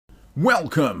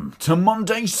Welcome to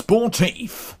Monday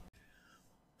Sportif.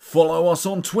 Follow us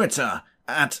on Twitter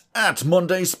at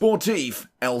Monday Sportif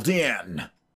LDN.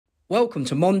 Welcome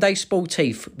to Monday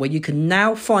Sportif, where you can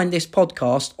now find this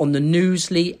podcast on the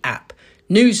Newsly app.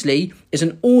 Newsly is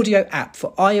an audio app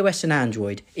for iOS and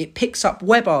Android. It picks up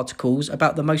web articles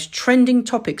about the most trending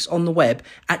topics on the web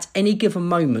at any given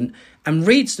moment and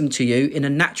reads them to you in a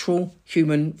natural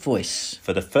human voice.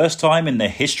 For the first time in the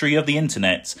history of the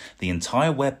internet, the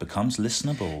entire web becomes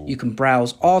listenable. You can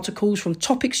browse articles from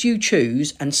topics you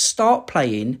choose and start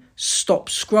playing, stop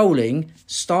scrolling,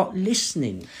 start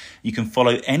listening. You can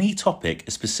follow any topic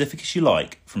as specific as you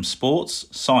like, from sports,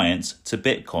 science to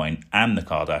Bitcoin and the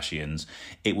Kardashians.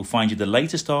 It will find you the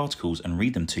latest articles and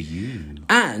read them to you.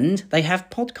 And they have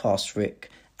podcasts,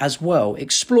 Rick, as well.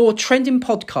 Explore trending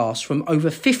podcasts from over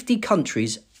 50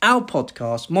 countries. Our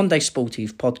podcast, Monday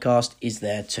Sportif Podcast, is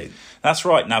there too. That's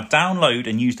right. Now download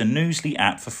and use the Newsly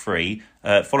app for free,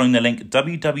 following the link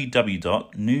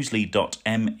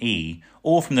www.newsly.me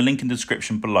or from the link in the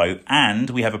description below.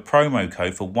 And we have a promo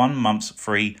code for 1 month's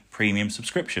free premium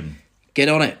subscription. Get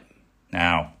on it.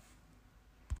 Now.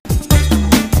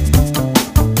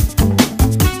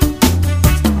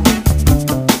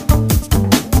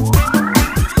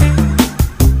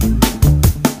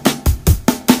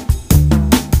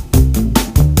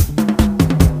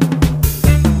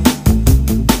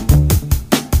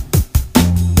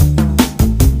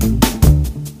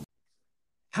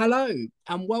 Hello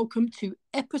and welcome to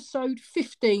episode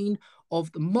 15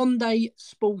 of the Monday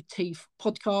Sportif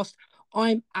Podcast.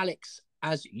 I'm Alex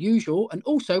as usual, and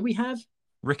also we have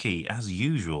Ricky as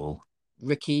usual.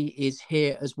 Ricky is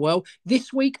here as well.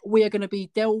 This week we are going to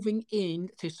be delving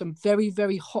into some very,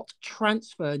 very hot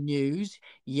transfer news.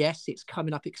 Yes, it's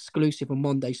coming up exclusive on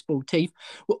Monday Sportif.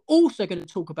 We're also going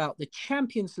to talk about the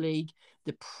Champions League,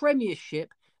 the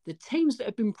Premiership, the teams that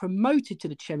have been promoted to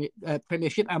the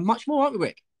Premiership, and much more, aren't we,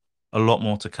 Rick? A lot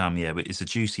more to come, yeah, but it's a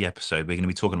juicy episode. We're going to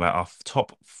be talking about our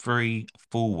top 3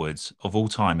 forwards of all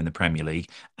time in the Premier League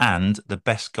and the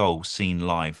best goals seen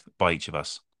live by each of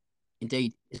us.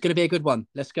 Indeed. It's going to be a good one.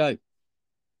 Let's go.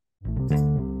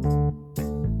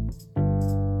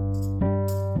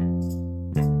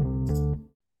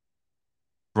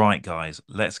 Right, guys,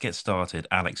 let's get started.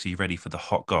 Alex, are you ready for the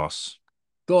hot goss?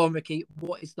 Go on, Ricky.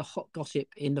 What is the hot gossip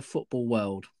in the football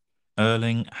world?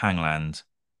 Erling Haaland,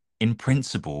 in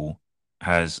principle,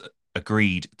 has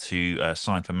agreed to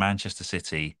sign for Manchester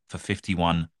City for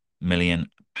 £51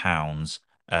 million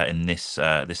in this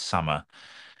summer.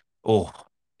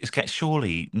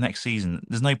 Surely next season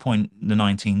there's no point the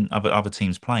 19 other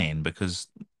teams playing because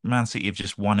Man City have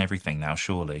just won everything now.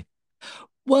 Surely.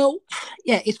 Well,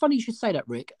 yeah, it's funny you should say that,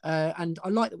 Rick. And I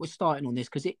like that we're starting on this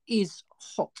because it is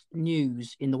hot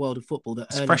news in the world of football. That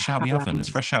It's fresh out the oven. It's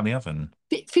fresh out the oven.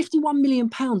 £51 million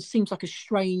pounds seems like a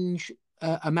strange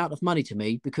amount of money to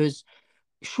me because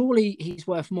surely he's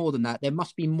worth more than that. There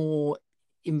must be more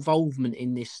involvement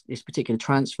in this particular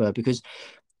transfer because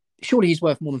surely he's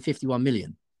worth more than 51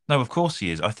 million. No, of course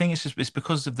he is. I think it's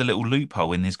because of the little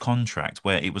loophole in his contract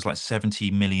where it was like 70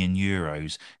 million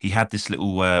euros. He had this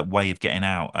little way of getting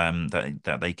out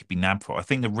that they could be nabbed for. I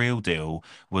think the real deal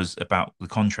was about the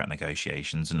contract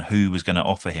negotiations and who was going to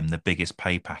offer him the biggest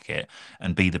pay packet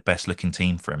and be the best looking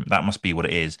team for him. That must be what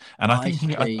it is. And I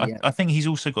think he's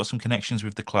also got some connections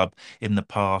with the club in the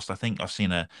past. I think I've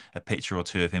seen a picture or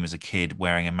two of him as a kid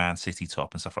wearing a Man City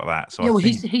top and stuff like that. So yeah, well,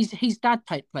 his dad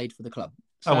played for the club.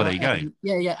 So, well, there you go.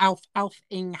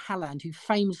 Alf-Inge Haaland, who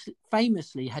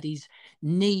famously had his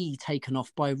knee taken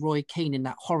off by Roy Keane in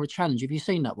that horror challenge. Have you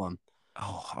seen that one?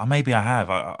 Oh, maybe I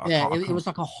have. It was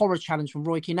like a horror challenge from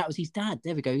Roy Keane. That was his dad.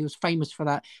 There we go. He was famous for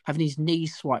that, having his knee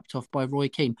swiped off by Roy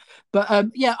Keane. But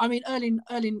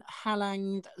Erling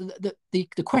Haaland.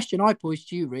 The question I posed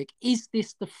to you, Rick, is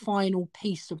this the final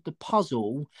piece of the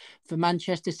puzzle for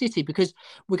Manchester City? Because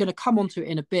we're going to come onto it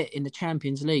in a bit in the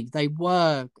Champions League. They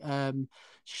were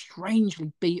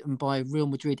strangely beaten by Real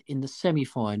Madrid in the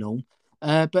semi-final.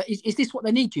 But is this what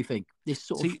they need, do you think? This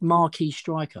sort of marquee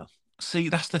striker? See,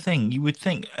 that's the thing. You would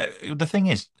think the thing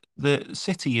is the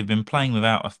City have been playing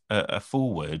without a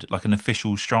forward, like an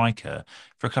official striker,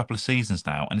 for a couple of seasons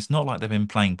now, and it's not like they've been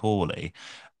playing poorly.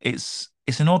 It's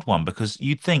an odd one because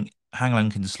you'd think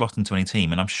Haaland can slot into any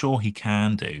team, and I'm sure he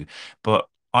can do. But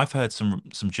I've heard some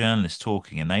journalists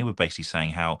talking, and they were basically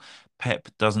saying how Pep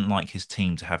doesn't like his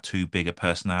team to have too bigger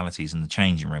personalities in the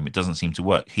changing room. It doesn't seem to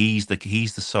work. He's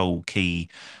the sole key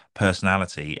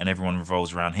personality, and everyone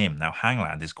revolves around him. Now,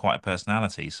 Haaland is quite a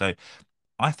personality, so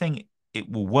I think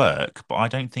it will work, but I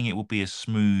don't think it will be as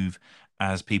smooth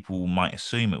as people might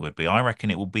assume it would be. I reckon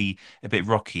it will be a bit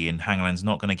rocky, and Hangland's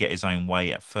not going to get his own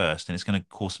way at first, and it's going to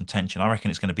cause some tension. I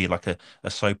reckon it's going to be like a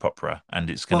soap opera, and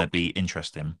it's going to Well, be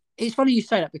interesting. it's funny you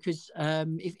say that because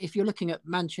if you're looking at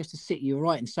Manchester City, you're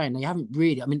right in saying they haven't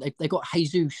really. I mean, they got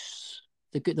Jesus,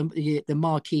 the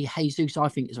marquee Jesus. I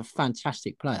think is a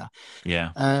fantastic player.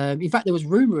 Yeah. In fact, there was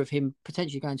rumor of him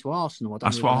potentially going to Arsenal. I don't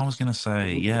That's know what whether I was going to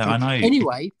say. that's Yeah, true. I know.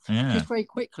 Anyway, Yeah. just very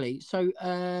quickly. So,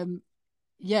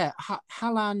 yeah,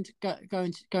 Haaland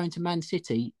going to Man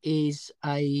City is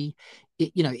it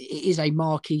is a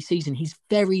marquee season. He's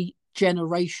very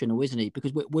generational, isn't he?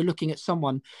 Because we're looking at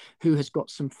someone who has got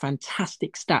some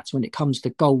fantastic stats when it comes to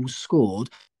goals scored.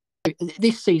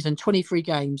 This season, 23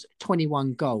 games,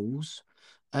 21 goals.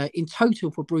 In total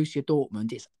for Borussia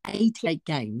Dortmund, it's 88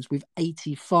 games with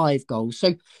 85 goals.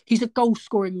 So he's a goal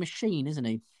scoring machine, isn't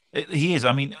he? He is.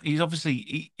 I mean, he's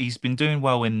obviously he's been doing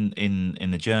well in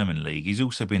the German league. He's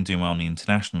also been doing well on the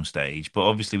international stage. But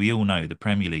obviously, we all know the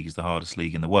Premier League is the hardest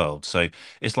league in the world. So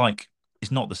it's like it's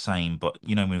not the same. But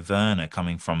with Werner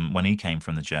coming from when he came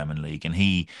from the German league, and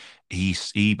he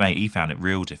found it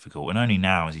real difficult. And only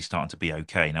now is he starting to be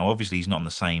okay. Now, obviously, he's not on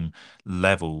the same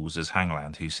levels as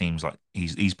Hangland, who seems like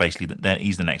he's basically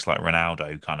he's the next like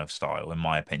Ronaldo kind of style, in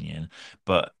my opinion.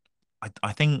 But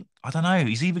I think I don't know.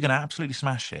 He's either going to absolutely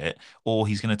smash it, or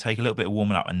he's going to take a little bit of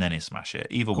warming up and then he'll smash it.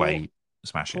 Either Poor, way,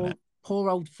 smashing poor, it. poor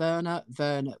old Werner,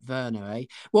 eh?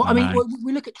 Well, I I mean, know.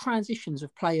 we look at transitions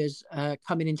of players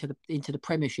coming into the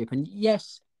Premiership, and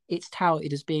yes, it's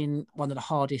touted as being one of the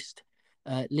hardest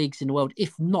leagues in the world,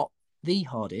 if not the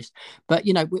hardest. But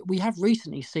we have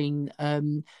recently seen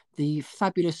the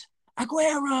fabulous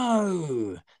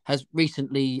Aguero has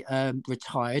recently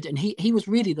retired, and he was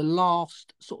really the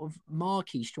last sort of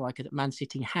marquee striker that Man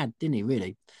City had, didn't he?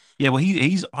 Really? Yeah, well,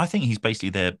 he's. I think he's basically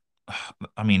their.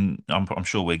 I mean, I'm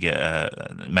sure we get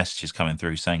messages coming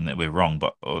through saying that we're wrong,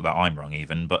 or that I'm wrong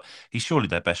even. But he's surely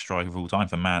their best striker of all time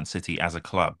for Man City as a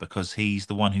club because he's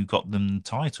the one who got them the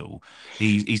title.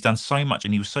 He's done so much,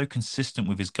 and he was so consistent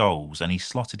with his goals, and he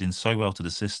slotted in so well to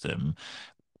the system.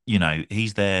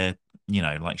 He's there.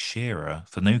 Like Shearer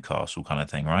for Newcastle kind of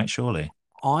thing, right? Surely.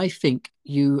 I think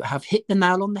you have hit the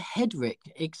nail on the head, Rick.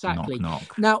 Knock Exactly.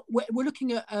 knock. Now we're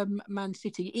looking at Man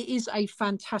City. It is a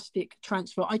fantastic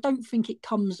transfer. I don't think it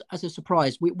comes as a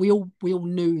surprise. We all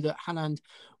knew that Haaland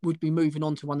would be moving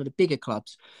on to one of the bigger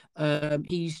clubs.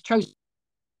 He's chosen.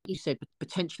 You said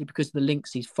potentially because of the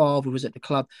links his father was at the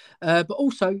club, but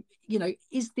also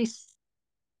is this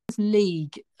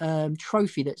league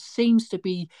trophy that seems to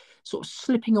be sort of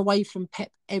slipping away from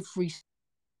Pep every.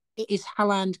 Is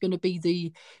Haaland going to be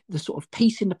the sort of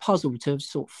piece in the puzzle to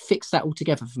sort of fix that all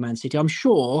together for Man City? I'm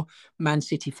sure Man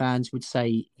City fans would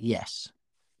say yes.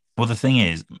 Well, the thing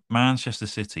is, Manchester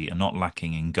City are not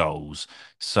lacking in goals.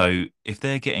 So if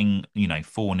they're getting,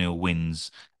 4-0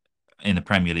 wins in the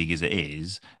Premier League as it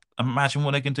is, imagine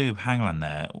what they can do with Hangland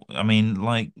there. I mean,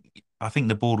 like, I think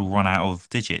the board will run out of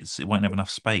digits. It won't have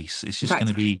enough space. It's In just going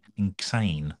fact, to be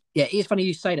insane. yeah, it's funny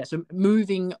you say that. So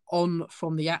moving on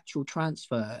from the actual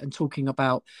transfer and talking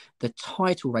about the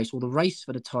title race or the race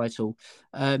for the title,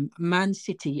 Man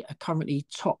City are currently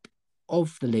top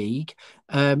of the league.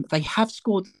 They have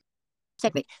scored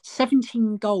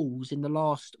 17 goals in the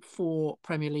last 4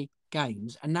 Premier League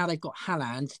games, and now they've got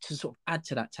Haaland to sort of add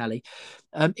to that tally.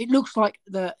 It looks like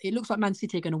Man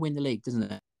City are going to win the league, doesn't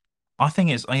it? I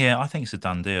think it's a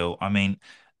done deal. I mean,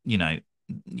 you know,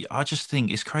 I just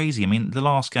think it's crazy. I mean, the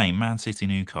last game, Man City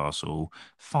Newcastle,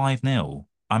 5-0.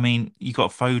 I mean, you got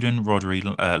Foden, Rodri,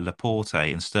 Laporte,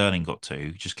 and Sterling got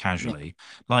two just Yeah. casually.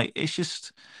 Like, it's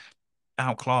just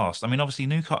outclassed. I mean, obviously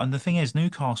Newcastle, and the thing is,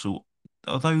 Newcastle,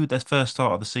 although their first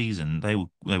start of the season they were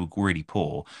really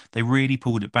poor, they really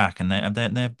pulled it back, and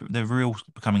they're real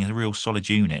becoming a real solid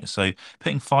unit. So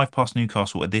putting five past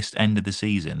Newcastle at this end of the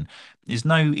season is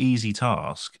no easy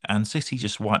task, and City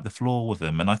just wiped the floor with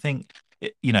them. And I think,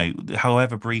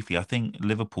 however briefly, I think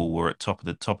Liverpool were at top of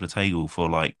the table for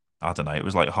like. I don't know, it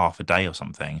was like half a day or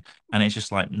something. And it's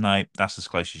just like, no, that's as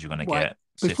close as you're going to Right. get.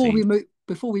 Before City.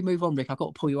 we move on, Rick, I've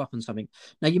got to pull you up on something.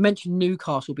 Now you mentioned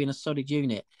Newcastle being a solid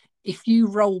unit. If you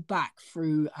roll back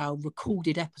through our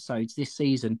recorded episodes this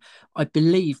season, I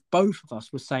believe both of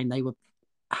us were saying they were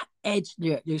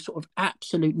you're sort of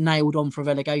absolute nailed on for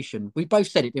relegation. We both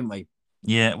said it, didn't we?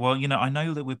 Yeah, well, I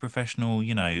know that we're professional,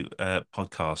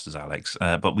 podcasters, Alex,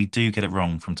 but we do get it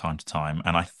wrong from time to time.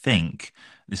 And I think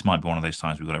this might be one of those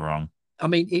times we got it wrong. I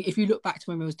mean, if you look back to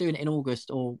when we was doing it in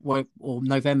August or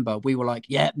November, we were like,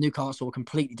 yeah, Newcastle are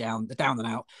completely down. They're down and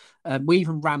out. We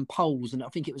even ran polls, and I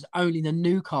think it was only the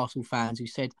Newcastle fans who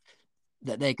said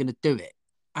that they're going to do it.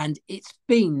 And it's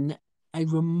been a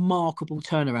remarkable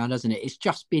turnaround, hasn't it? It's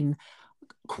just been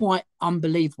quite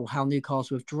unbelievable how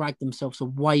Newcastle have dragged themselves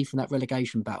away from that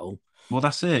relegation battle. Well,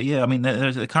 that's it. Yeah, I mean,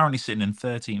 they're currently sitting in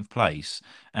 13th place,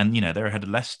 and they're ahead of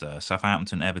Leicester,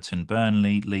 Southampton, Everton,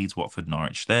 Burnley, Leeds, Watford,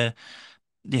 Norwich. Yeah,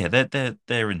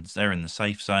 they're in the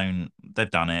safe zone. They've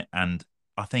done it, and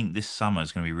I think this summer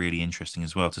is going to be really interesting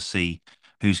as well to see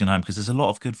who's going home because there's a lot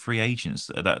of good free agents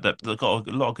that got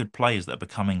a lot of good players that are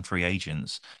becoming free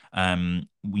agents.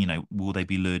 Will they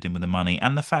be lured in with the money?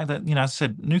 And the fact that as I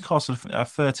said, Newcastle are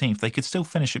 13th, they could still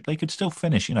finish it. They could still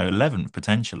finish 11th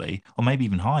potentially, or maybe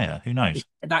even higher. Who knows?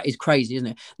 That is crazy, isn't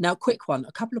it? Now, quick one,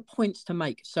 a couple of points to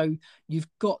make. So you've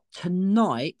got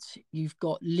tonight, you've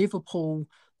got Liverpool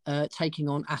taking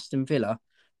on Aston Villa.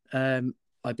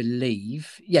 I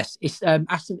believe. Yes, it's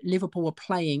Liverpool are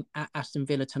playing at Aston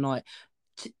Villa tonight.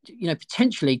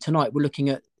 Potentially tonight we're looking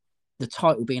at the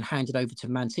title being handed over to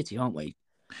Man City, aren't we?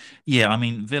 Yeah, I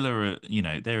mean Villa are,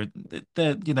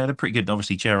 they're pretty good.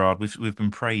 Obviously, Gerrard, we've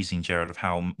been praising Gerrard of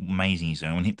how amazing he's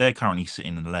doing. They're currently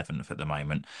sitting in 11th at the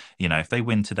moment. If they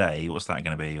win today, what's that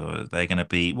going to be? Or they're going to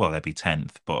be, well, they'll be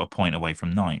 10th, but a point away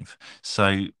from ninth. So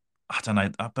I don't know.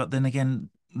 But then again,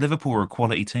 Liverpool are a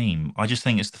quality team. I just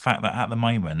think it's the fact that at the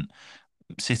moment,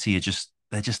 City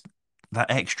they're just that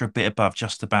extra bit above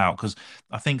just about because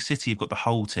I think City have got the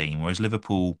whole team, whereas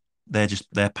Liverpool they're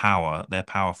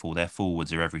powerful, their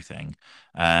forwards are everything.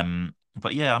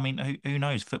 But yeah, I mean, who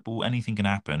knows? Football, anything can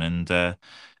happen, and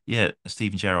yeah,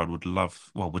 Steven Gerrard would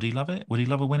love. Well, would he love it? Would he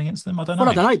love a win against them? I don't Well,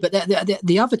 I know. don't know, but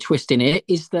the other twist in it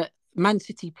is that Man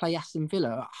City play Aston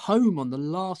Villa at home on the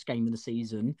last game of the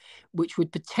season, which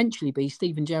would potentially be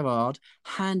Steven Gerrard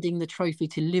handing the trophy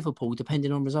to Liverpool,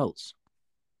 depending on results.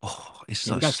 Oh, it's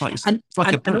There we like, go. it's like And it's like a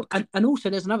and, and book. and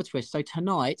also there's another twist. So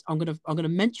tonight I'm gonna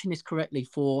mention this correctly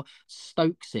for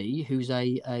Stokesy, who's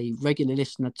a regular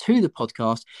listener to the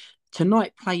podcast.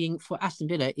 Tonight playing for Aston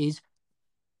Villa is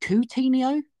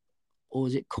Coutinho, or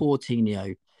is it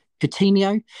Coutinho?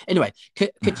 Coutinho. Anyway,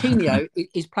 Coutinho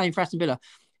is playing for Aston Villa.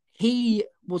 He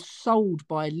was sold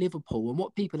by Liverpool, and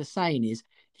what people are saying is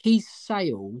his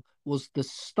sale was the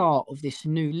start of this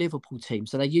new Liverpool team.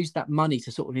 So they used that money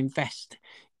to sort of invest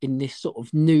in this sort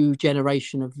of new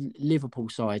generation of Liverpool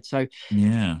side. So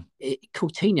Yeah.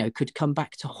 Coutinho could come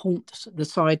back to haunt the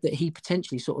side that he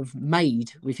potentially sort of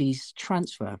made with his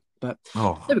transfer. But there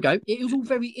Oh, we go. It was all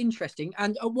very interesting.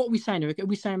 And what are we saying, Eric? Are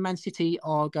we saying Man City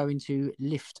are going to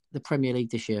lift the Premier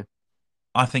League this year?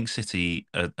 I think City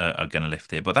are going to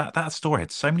lift it, but that story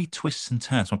had so many twists and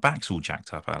turns. My back's all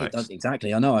jacked up, It does Alex.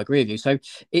 exactly. I know. I agree with you. So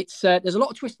it's there's a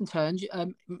lot of twists and turns.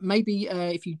 Maybe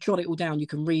if you jot it all down, you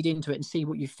can read into it and see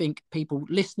what you think. People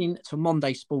listening to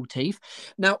Monday Sportif.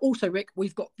 Now, also, Rick,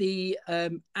 we've got the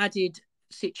added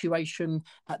situation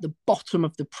at the bottom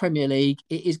of the Premier League.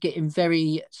 It is getting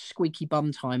very squeaky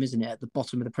bum time, isn't it? At the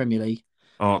bottom of the Premier League.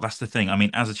 Oh, that's the thing. I mean,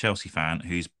 as a Chelsea fan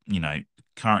who's,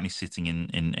 currently sitting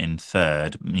in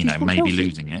third, Do you support maybe Chelsea?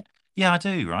 losing it. Yeah, I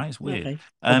do, right? It's weird. Okay.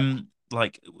 Well,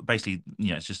 Like basically,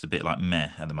 it's just a bit like meh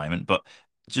at the moment. But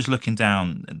just looking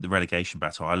down at the relegation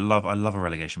battle, I love a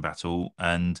relegation battle,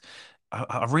 and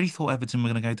I really thought Everton were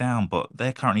going to go down, but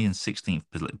they're currently in 16th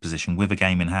position with a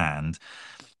game in hand.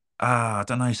 I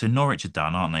don't know. So Norwich are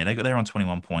done, aren't they? They're on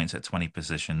 21 points at 20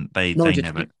 position. They Norwich,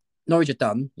 never Norwich are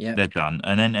done. Yeah. they're done.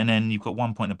 And then you've got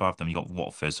 1 point above them. You've got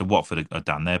Watford. So Watford are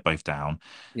done. They're both down.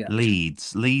 Yeah.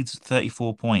 Leeds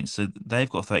 34 points. So they've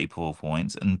got 34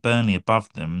 points, and Burnley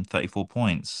above them 34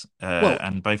 points. Well,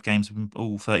 And both games have been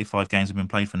all 35 games have been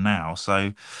played for now.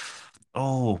 So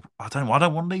I don't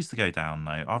want Leeds to go down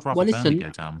though. I'd rather Well, Burnley listen, go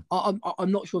down.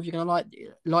 I'm not sure if you're going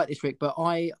to like this, Rick, but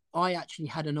I actually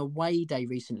had an away day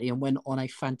recently and went on a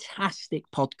fantastic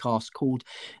podcast called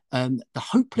the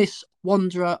Hopeless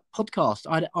Wanderer podcast.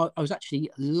 I was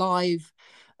actually live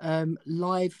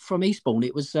from Eastbourne.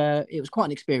 It was quite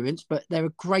an experience, but they're a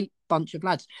great bunch of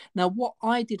lads. Now, what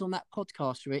I did on that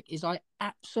podcast, Rick, is I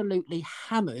absolutely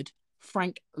hammered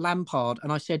Frank Lampard,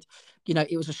 and I said,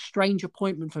 it was a strange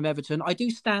appointment from Everton. I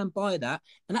do stand by that.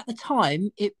 And at the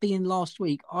time, it being last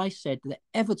week, I said that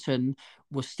Everton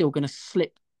was still going to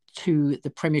slip to the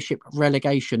Premiership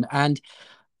relegation, and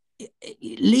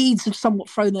Leeds have somewhat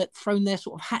thrown their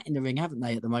sort of hat in the ring, haven't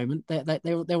they? At the moment,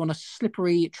 they're on a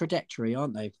slippery trajectory,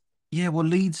 aren't they? Yeah, well,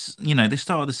 Leeds, they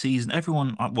started the season.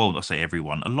 Everyone, well, I say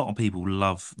everyone, a lot of people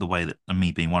love the way that, and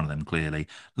me being one of them, clearly,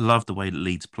 love the way that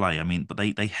Leeds play. I mean, but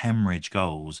they hemorrhage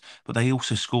goals, but they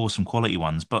also score some quality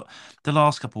ones. But the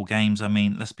last couple of games, I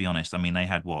mean, let's be honest. I mean, they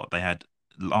had what? They had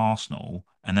Arsenal,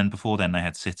 and then before then they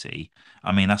had City.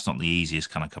 I mean, that's not the easiest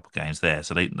kind of couple of games there.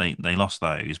 So they lost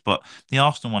those. But the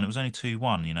Arsenal one, it was only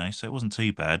 2-1, so it wasn't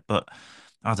too bad. But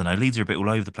I don't know. Leeds are a bit all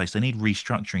over the place. They need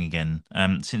restructuring again.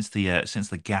 Since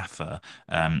the gaffer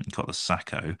got the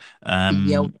sacco. Um,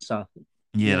 Bielsa.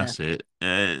 yeah, Yeah. that's it.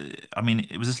 I mean,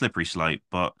 it was a slippery slope,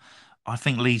 but I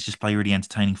think Leeds just play really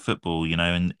entertaining football,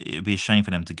 and it would be a shame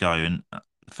for them to go. And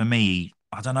for me,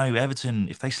 I don't know, Everton,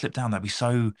 if they slip down, that'd be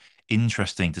so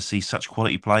interesting to see such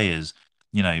quality players,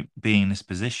 be in this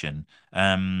position.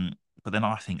 But then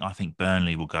I think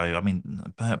Burnley will go. I mean,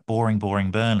 boring,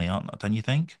 boring Burnley, don't you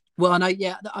think? Well, I know,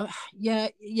 yeah,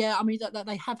 yeah. I mean, that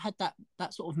they have had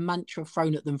that sort of mantra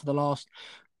thrown at them for the last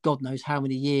God knows how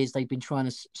many years they've been trying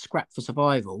to scrap for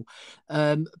survival.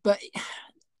 But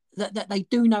that they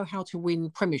do know how to win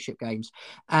Premiership games,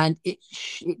 and it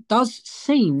does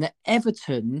seem that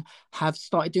Everton have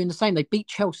started doing the same. They beat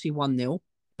Chelsea 1-0.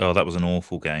 Oh, that was an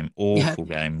awful game. Yeah, Awful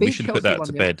game. We beat should have put Chelsea that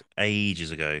to 1-0. bed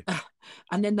ages ago.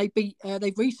 And then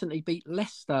they've recently beat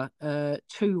Leicester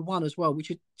 2-1 as well,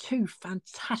 which are two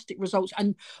fantastic results.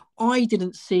 And I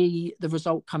didn't see the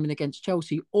result coming against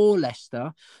Chelsea or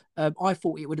Leicester. I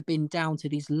thought it would have been down to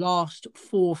these last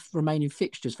four remaining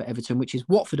fixtures for Everton, which is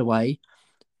Watford away,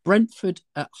 Brentford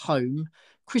at home,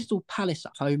 Crystal Palace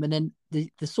at home, and then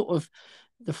the sort of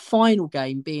the final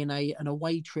game being an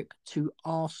away trip to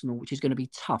Arsenal, which is going to be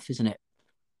tough, isn't it?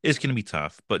 It's going to be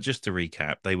tough, but just to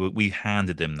recap, we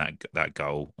handed them that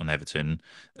goal on Everton,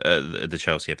 the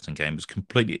Chelsea Everton game. It was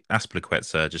completely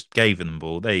Aspilicueta just gave them the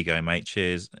ball. There you go, mate.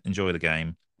 Cheers, enjoy the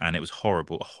game. And it was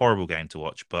horrible, a horrible game to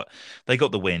watch. But they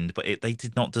got the win, but they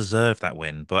did not deserve that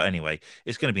win. But anyway,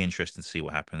 it's going to be interesting to see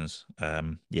what happens.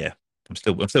 Yeah, I'm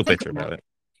still Think bitter about it.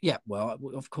 Yeah, well,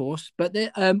 of course. But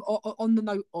on the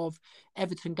note of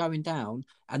Everton going down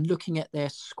and looking at their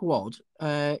squad,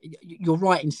 you're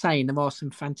right in saying there are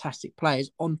some fantastic players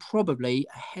on probably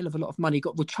a hell of a lot of money. You've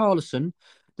got Richarlison,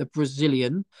 the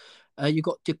Brazilian. You've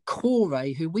got Decore,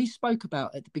 who we spoke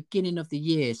about at the beginning of the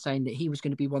year, saying that he was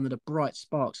going to be one of the bright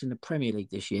sparks in the Premier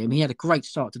League this year. I mean, he had a great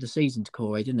start to the season,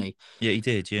 Decore, didn't he? Yeah, he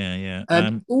did. Yeah,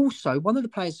 yeah. Also, one of the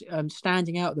players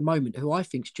standing out at the moment, who I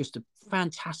think is just a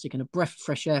fantastic and a breath of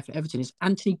fresh air for Everton, is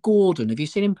Anthony Gordon. Have you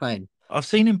seen him playing? I've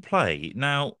seen him play.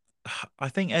 Now, I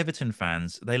think Everton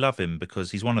fans they love him because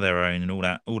he's one of their own and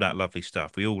all that lovely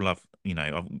stuff. We all love,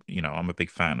 I'm a big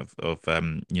fan of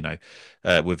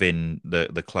within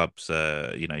the club's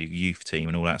youth team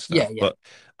and all that Yeah, stuff. yeah, But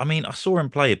I mean, I saw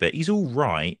him play a bit. He's all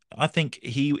right. I think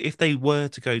if they were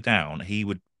to go down, he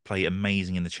would play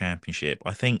amazing in the Championship.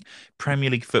 I think Premier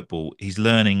League football, he's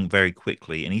learning very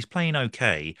quickly and he's playing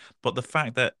okay. But the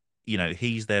fact that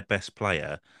he's their best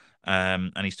player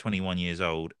and he's 21 years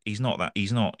old. He's not that.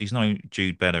 He's no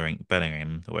Jude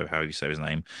Bellingham, or however you say his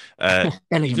name. He's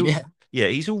Bellingham. all, Yeah, yeah,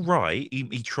 he's all right.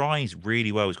 He tries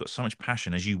really well. He's got so much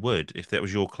passion, as you would if that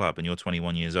was your club and you're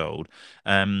 21 years old.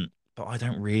 But I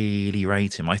don't really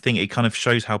rate him. I think it kind of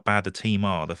shows how bad the team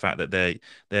are. The fact that their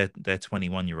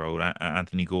 21-year-old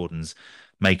Anthony Gordon's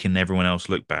making everyone else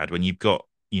look bad when you've got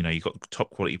top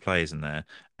quality players in there,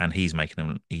 and he's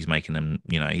making them.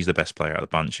 He's the best player out of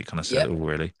the bunch. It kind of says yeah. it all,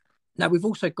 really. Now we've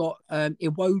also got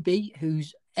Iwobi,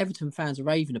 who's Everton fans are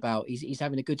raving about. He's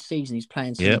having a good season. He's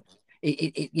playing Yeah. some.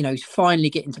 He's finally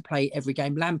getting to play every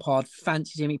game. Lampard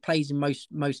fancies him. He plays in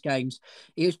most games.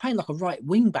 He was playing like a right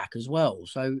wing back as well.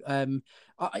 So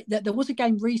there was a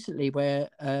game recently where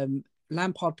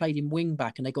Lampard played in wing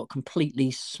back and they got completely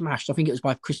smashed. I think it was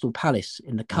by Crystal Palace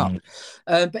in the cup.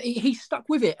 Mm. But he stuck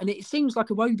with it, and it seems like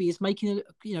Iwobi is making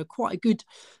quite a good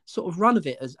sort of run of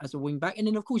it as a wing back. And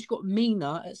then of course you've got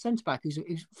Mina at centre back, who's a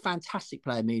fantastic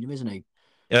player, Mina, isn't he?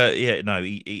 Yeah, no,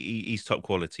 he's top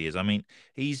quality. I mean,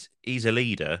 he's a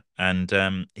leader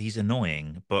and he's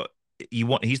annoying, but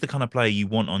he's the kind of player you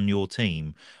want on your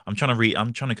team. I'm trying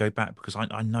to go back because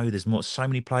I know there's so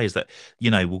many players that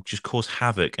will just cause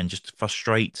havoc and just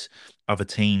frustrate other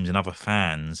teams and other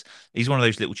fans. He's one of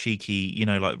those little cheeky,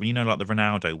 like the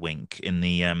Ronaldo wink in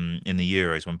the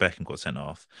Euros when Beckham got sent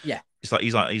off. Yeah. It's like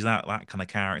he's that kind of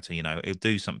character. He'll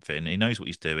do something. He knows what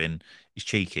he's doing. He's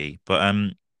cheeky, but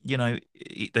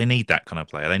they need that kind of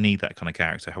player. They need that kind of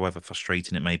character, however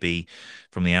frustrating it may be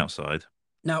from the outside.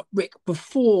 Now, Rick,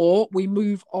 before we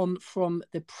move on from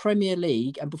the Premier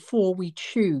League and before we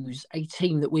choose a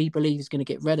team that we believe is going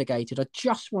to get relegated, I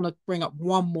just want to bring up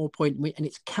one more point, and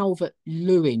it's Calvert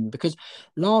Lewin, because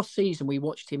last season we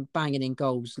watched him banging in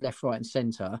goals left, right, and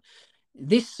centre.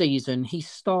 This season, he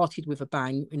started with a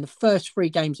bang. In the first three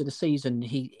games of the season,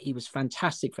 he was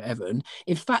fantastic for Everton.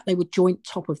 In fact, they were joint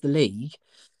top of the league.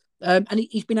 And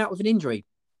he's been out with an injury.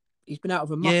 He's been out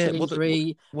of a Yeah, muscle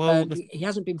injury. well, He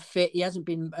hasn't been fit. He hasn't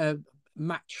been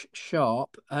match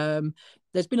sharp.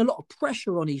 there's been a lot of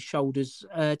pressure on his shoulders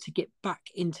to get back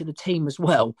into the team as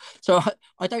well. So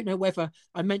I don't know whether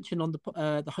I mentioned on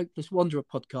the Hopeless Wanderer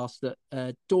podcast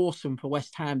that Dawson for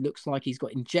West Ham looks like he's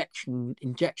got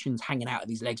injections hanging out of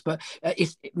his legs, but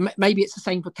maybe it's the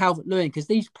same for Calvert-Lewin, because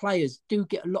these players do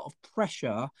get a lot of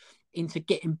pressure into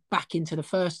getting back into the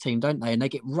first team, don't they? And they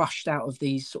get rushed out of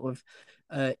these sort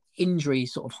of injury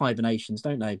sort of hibernations,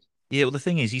 don't they? Yeah, well, the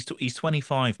thing is, he's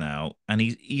 25 now, and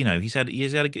he's had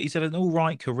an all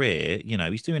right career.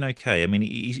 He's doing okay. I mean,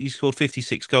 he's scored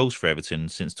 56 goals for Everton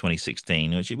since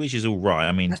 2016, which is all right.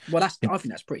 I mean, I think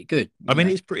that's pretty good. It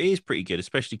is pretty good,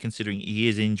 especially considering he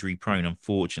is injury prone.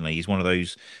 Unfortunately, he's one of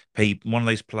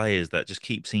those players that just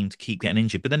seem to keep getting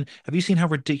injured. But then, have you seen how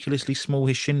ridiculously small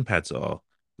his shin pads are?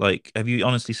 Like, have you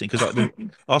honestly seen? Because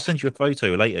I'll send you a photo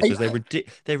later, because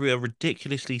they're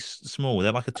ridiculously small.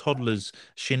 They're like a toddler's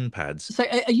shin pads. So,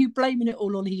 are you blaming it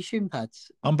all on his shin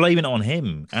pads? I'm blaming it on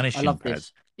him and his shin pads.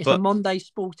 This. It's a Monday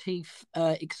Sportif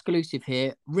exclusive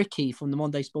here. Ricky from the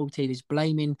Monday Sportif is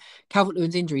blaming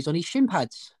Calvert-Lewin's injuries on his shin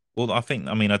pads. Well, I don't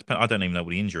even know what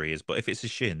the injury is, but if it's the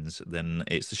shins, then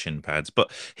it's the shin pads. But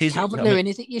Calvert-Lewin,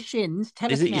 is it your shins? Tell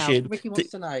us now. Ricky wants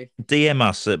to know. DM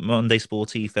us at Monday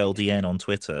Sportif LDN on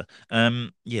Twitter.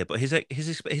 Yeah, but his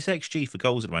XG for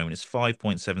goals at the moment is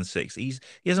 5.76.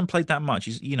 He hasn't played that much.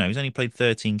 He's only played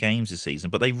 13 games this season,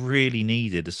 but they really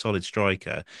needed a solid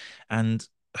striker. And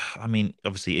I mean,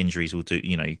 obviously injuries will do.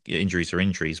 Injuries are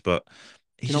injuries, but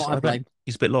he's a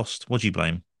bit lost. What do you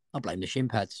blame? I blame the shin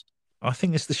pads. I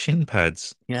think it's the shin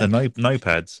pads. Yeah. The no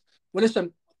pads. Well,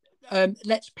 listen,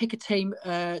 let's pick a team.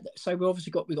 So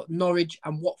we've got Norwich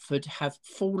and Watford have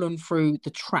fallen through the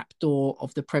trapdoor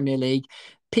of the Premier League.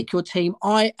 Pick your team.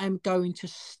 I am going to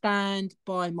stand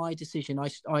by my decision.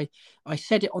 I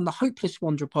said it on the Hopeless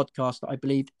Wanderer podcast that I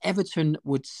believed Everton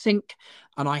would sink,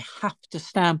 and I have to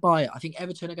stand by it. I think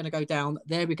Everton are going to go down.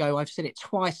 There we go. I've said it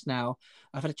twice now.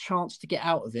 I've had a chance to get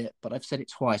out of it, but I've said it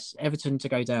twice. Everton to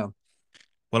go down.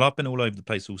 Well, I've been all over the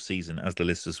place all season, as the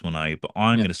listeners will know, but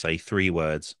I'm going to say 3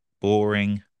 words: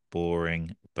 boring,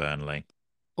 boring, Burnley.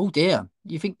 Oh dear.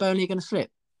 You think Burnley are going to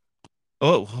slip?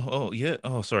 Oh, yeah.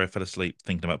 Oh, sorry, I fell asleep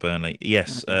thinking about Burnley.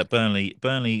 Yes, Burnley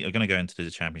are going to go into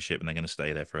the Championship, and they're going to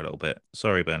stay there for a little bit.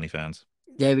 Sorry, Burnley fans.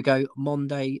 There we go.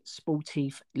 Monday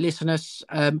Sportif listeners.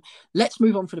 Let's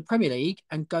move on for the Premier League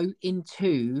and go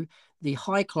into the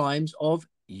high climbs of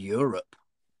Europe.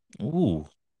 Ooh.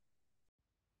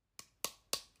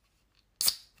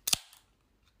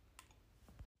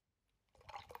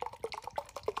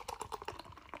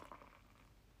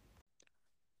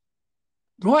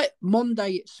 Right,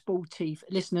 Monday Sportif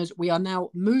listeners, we are now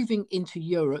moving into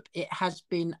Europe. It has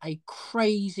been a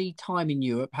crazy time in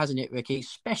Europe, hasn't it, Ricky?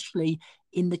 Especially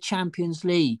in the Champions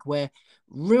League, where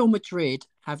Real Madrid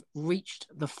have reached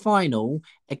the final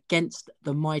against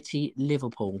the mighty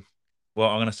Liverpool. Well,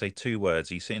 I'm going to say 2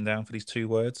 words. Are you sitting down for these 2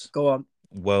 words? Go on.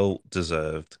 Well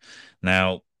deserved.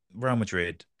 Now, Real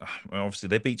Madrid, obviously,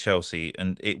 they beat Chelsea,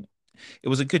 and it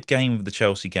was a good game of the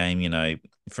Chelsea game,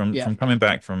 from coming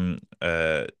back from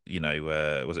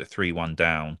was it 3-1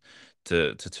 down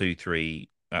to 2-3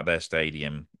 at their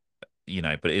stadium,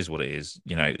 but it is what it is.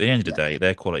 At the end of the day,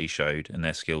 their quality showed and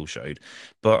their skill showed.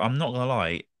 But I'm not gonna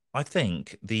lie, I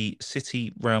think the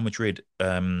City Real Madrid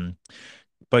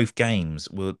both games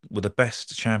were the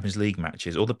best Champions League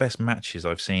matches, or the best matches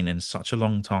I've seen in such a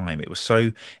long time. It was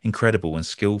so incredible and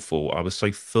skillful. I was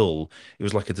so full. It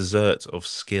was like a dessert of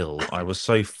skill. I was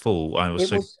so full. I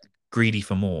was greedy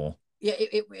for more. Yeah,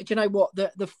 do you know what?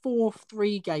 The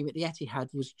 4-3 game at the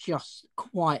Etihad was just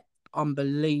quite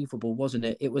unbelievable, wasn't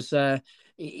it? It was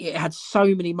it had so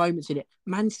many moments in it.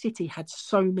 Man City had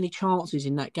so many chances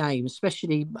in that game,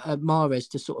 especially Mahrez,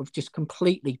 to sort of just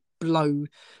completely blow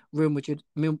Real Madrid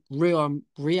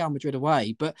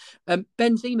away. But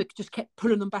Benzema just kept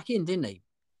pulling them back in, didn't he?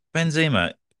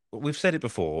 Benzema, we've said it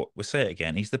before, we'll say it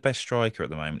again. He's the best striker at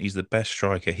the moment. He's the best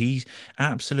striker. He's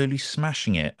absolutely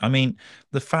smashing it. I mean,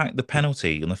 the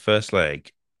penalty on the first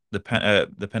leg, the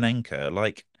Panenka,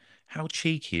 like, how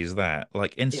cheeky is that?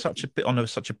 Like, such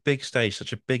a big stage,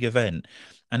 such a big event,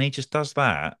 and he just does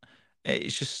that.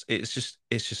 It's just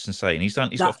insane. He's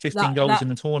got 15 goals in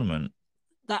the tournament.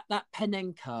 That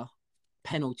Panenka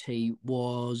penalty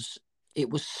was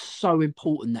so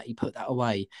important that he put that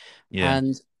away. Yeah.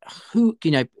 And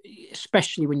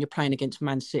especially when you're playing against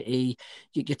Man City,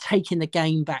 you're taking the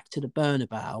game back to the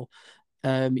Bernabeu.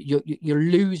 You're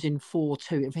losing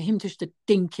 4-2, and for him just to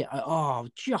dink it,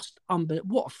 just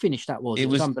unbelievable! What a finish that was! It It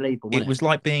was was unbelievable, it wasn't it?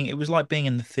 was like being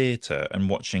in the theater and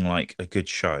watching like a good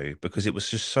show because it was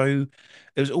just so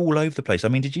it was all over the place. I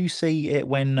mean, did you see it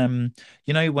when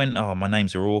when oh my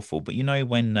names are awful, but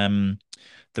when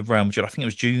the Real Madrid, I think it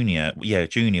was Junior, yeah,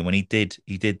 Junior when he did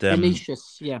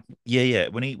Vinicius, yeah, yeah,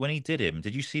 when he did him,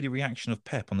 did you see the reaction of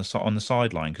Pep on the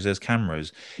sideline because there's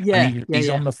cameras and yeah, yeah, he's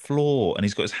yeah. on the floor and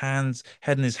he's got his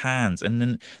head in his hands, and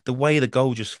then the way the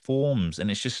goal just forms,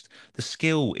 and it's just the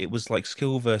skill. It was like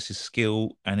skill versus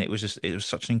skill, and it was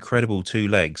such an incredible two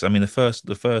legs. I mean, the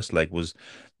first leg was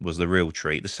the real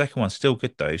treat. The second one's still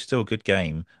good though, still a good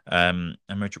game. And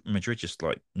Madrid just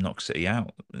like knocked City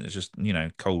out. It's just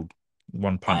cold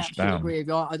one I punch absolutely down. agree with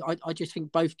you. I just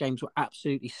think both games were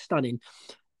absolutely stunning.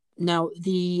 Now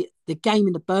the game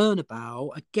in the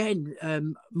Bernabeu again,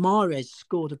 Mahrez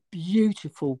scored a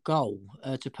beautiful goal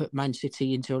to put Man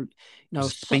City into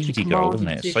It's a such a speedy goal, isn't commanding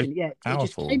it? It's so position. Yeah, it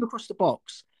just powerful. came across the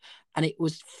box, and it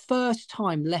was first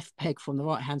time left peg from the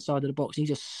right hand side of the box. He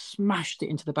just smashed it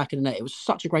into the back of the net. It was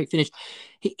such a great finish.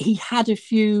 He had a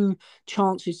few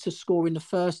chances to score in the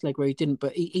first leg where he didn't,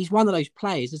 but he's one of those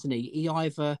players, isn't he? He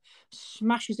either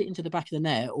smashes it into the back of the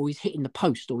net, or he's hitting the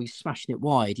post, or he's smashing it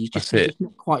wide. That's He's it. just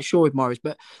not quite sure with Morris,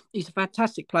 but he's a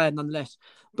fantastic player nonetheless.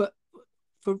 But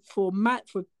for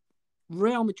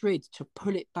Real Madrid to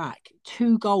pull it back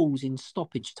 2 goals in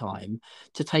stoppage time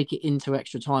to take it into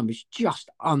extra time was just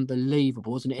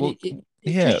unbelievable, wasn't it? And Well, it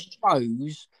yeah, just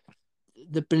shows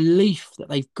the belief that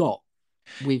they've got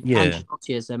with yeah.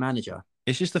 Ancelotti as their manager.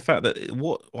 It's just the fact that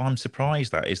what I'm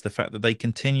surprised at is the fact that they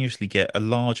continuously get a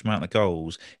large amount of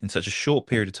goals in such a short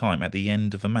period of time at the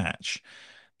end of a match.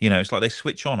 It's like they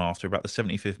switch on after about the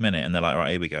 75th minute and they're like,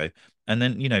 right, here we go. And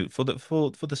then, for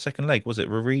the second leg, was it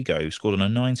Rodrigo scored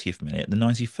on the 90th minute, the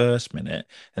 91st minute,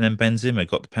 and then Benzema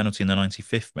got the penalty in the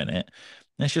 95th minute.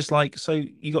 And it's just like, so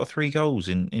you got 3 goals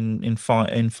in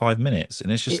 5 minutes.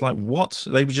 And it's just It, like, what?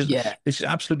 yeah, It's just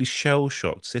absolutely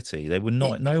shell-shocked City. They were it,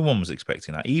 not, no one was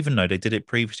expecting that, even though they did it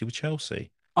previously with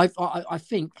Chelsea. I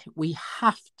think we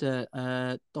have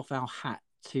to doff our hat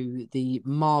to the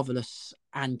marvelous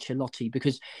Ancelotti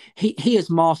because he has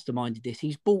masterminded this.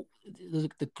 He's brought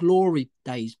the glory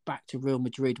days back to Real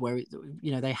Madrid, where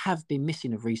they have been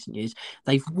missing of recent years.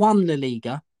 They've won La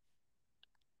Liga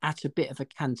at a bit of a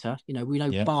canter. We know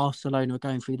Yeah. Barcelona are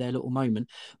going through their little moment,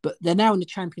 but they're now in the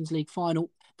Champions League final.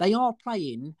 They are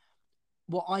playing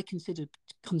what I consider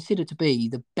to be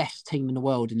the best team in the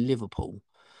world in Liverpool.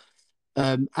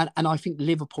 And I think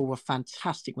Liverpool are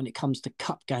fantastic when it comes to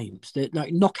cup games. They're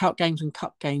like knockout games and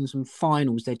cup games and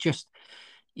finals. They're just,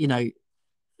 you know,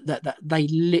 that they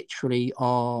literally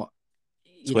are,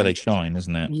 It's where they shine,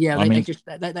 isn't it? yeah, I they mean, just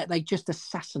they just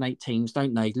assassinate teams,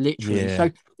 don't they? Literally. yeah.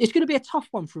 So it's going to be a tough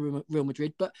one for Real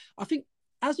Madrid. But I think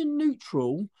as a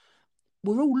neutral,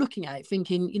 we're all looking at it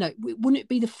thinking, wouldn't it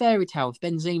be the fairy tale if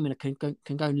Benzema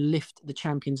can go and lift the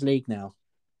Champions League now?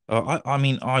 I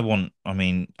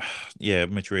mean, yeah,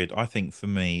 Madrid. I think for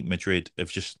me, Madrid have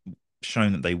just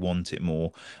shown that they want it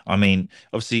more. I mean,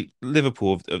 obviously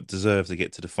Liverpool have deserved to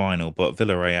get to the final, but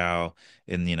Villarreal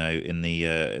in the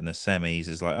semis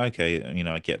is like, okay,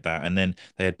 I get that. And then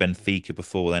they had Benfica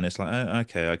before, then it's like, oh,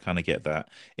 okay, I kind of get that.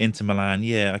 Inter Milan,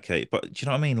 yeah, okay, but do you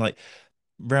know what I mean? Like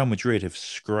Real Madrid have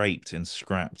scraped and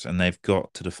scrapped and they've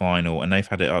got to the final and they've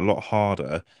had it a lot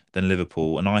harder than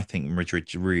Liverpool. And I think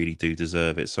Madrid really do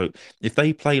deserve it. So if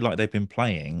they play like they've been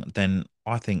playing, then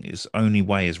I think it's only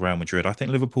way is Real Madrid. I think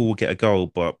Liverpool will get a goal,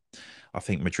 but I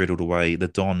think Madrid all the way. The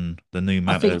Don, the new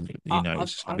I man, think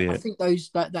it's just gonna be I it. think those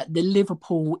that the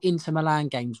Liverpool Inter Milan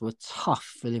games were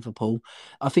tough for Liverpool.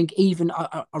 I think even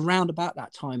around about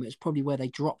that time, it's probably where they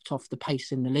dropped off the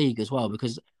pace in the league as well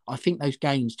because I think those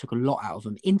games took a lot out of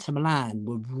them. Inter Milan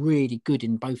were really good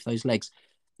in both those legs.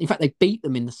 In fact, they beat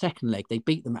them in the second leg. They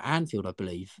beat them at Anfield, I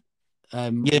believe. Yeah,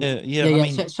 yeah. Yeah, I yeah.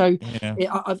 mean,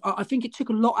 yeah. I think it took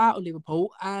a lot out of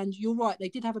Liverpool, and you're right. They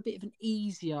did have a bit of an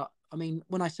easier. I mean,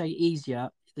 when I say easier,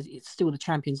 it's still the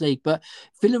Champions League, but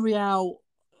Villarreal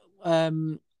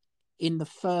um, in the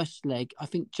first leg, I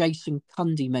think Jason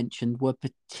Cundy mentioned were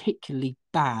particularly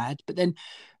bad. But then,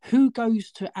 who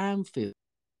goes to Anfield,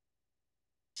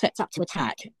 sets up to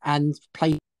attack, and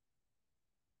play?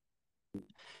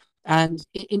 And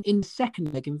in the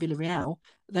second leg in Villarreal,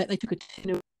 they took a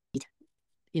 10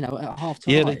 at half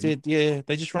Yeah, they time. did. Yeah,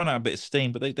 they just run out a bit of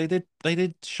steam, but they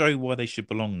did show why they should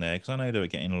belong there because I know they were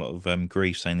getting a lot of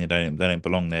grief saying they don't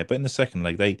belong there. But in the second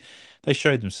leg, they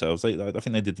showed themselves. I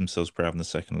think they did themselves proud in the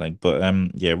second leg. But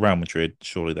yeah, Real Madrid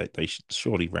surely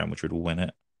surely Real Madrid will win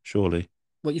it. Surely.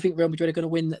 What you think Real Madrid are going to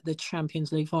win the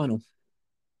Champions League final?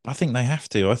 I think they have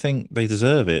to. I think they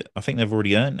deserve it. I think they've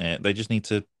already earned it. They just need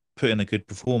to put in a good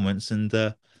performance and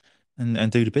do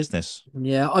the business.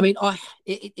 Yeah, I mean,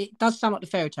 it does sound like the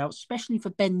fairy tale, especially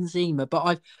for Benzema.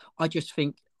 But I just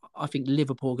think I think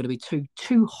Liverpool are going to be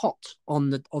too hot on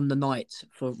the night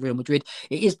for Real Madrid.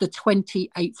 It is the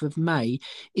 28th of May.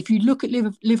 If you look at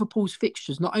Liverpool's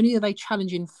fixtures, not only are they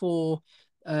challenging for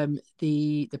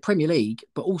the Premier League,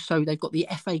 but also they've got the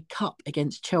FA Cup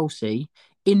against Chelsea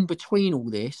in between all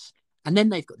this, and then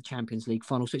they've got the Champions League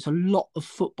final. So it's a lot of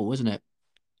football, isn't it?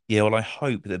 Yeah, well, I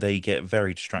hope that they get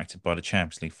very distracted by the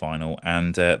Champions League final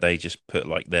and they just put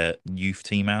like their youth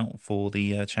team out for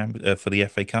the for the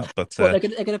FA Cup. But What they're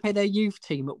going to play their youth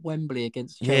team at Wembley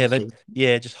against yeah,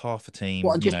 Chelsea. just half a What, team,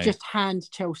 and you know. just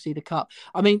hand Chelsea the cup.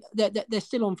 I mean, they're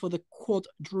still on for the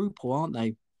quadruple, aren't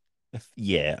they?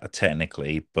 Yeah,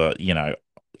 technically, but you know,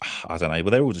 I don't know. But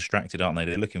they're all distracted, aren't they?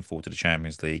 They're looking forward to the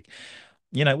Champions League.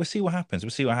 You know, we'll see what happens. We'll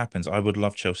see what happens. I would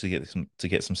love Chelsea to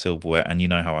get some silverware, and you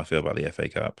know how I feel about the FA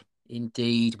Cup.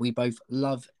 Indeed, we both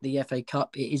love the FA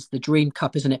Cup. It is the dream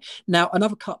cup, isn't it? Now,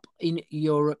 another cup in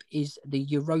Europe is the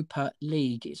Europa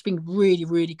League. It's been really,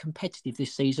 really competitive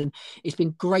this season. It's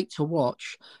been great to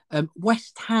watch.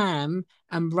 West Ham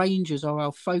and Rangers are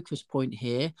our focus point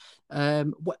here.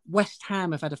 West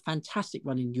Ham have had a fantastic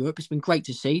run in Europe. It's been great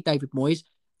to see David Moyes.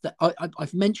 That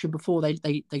I've mentioned before,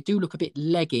 they do look a bit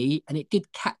leggy, and it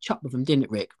did catch up with them, didn't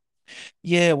it, Rick?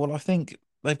 Yeah, well, I think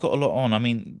they've got a lot on. I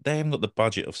mean, they haven't got the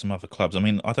budget of some other clubs. I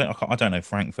mean, I don't know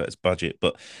Frankfurt's budget,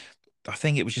 but I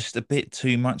think it was just a bit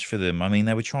too much for them. I mean,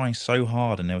 they were trying so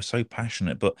hard and they were so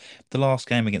passionate, but the last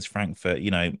game against Frankfurt,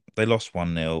 you know, they lost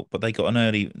 1-0, but they got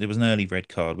there was an early red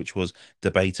card, which was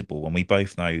debatable. And we've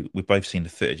both seen the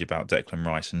footage about Declan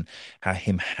Rice and how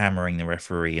him hammering the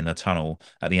referee in the tunnel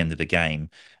at the end of the game.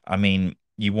 I mean,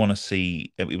 you want to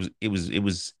see it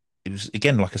was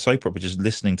again like a soap opera, just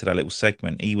listening to that little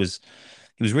segment. He was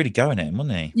really going at him,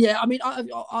 wasn't he? Yeah, I mean,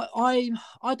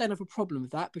 I don't have a problem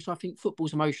with that because I think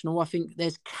football's emotional. I think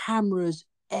there's cameras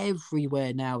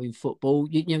everywhere now in football.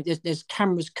 You know, there's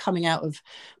cameras coming out of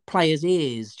players'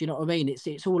 ears. Do you know what I mean?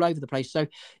 It's all over the place. So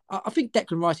I think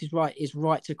Declan Rice is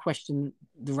right to question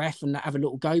the ref and have a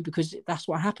little go because that's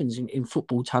what happens in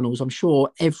football tunnels. I'm sure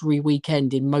every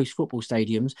weekend in most football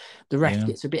stadiums, the ref Yeah.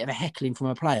 gets a bit of a heckling from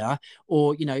a player,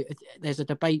 or you know, there's a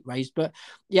debate raised. But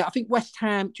yeah, I think West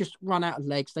Ham just run out of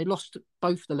legs. They lost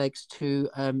both the legs to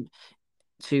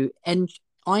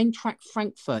Eintracht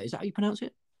Frankfurt. Is that how you pronounce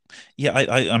it? Yeah,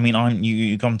 I mean,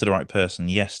 you come to the right person.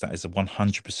 Yes, that is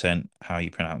 100% how you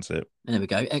pronounce it. There we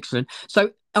go. Excellent.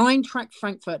 So Eintracht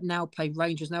Frankfurt now play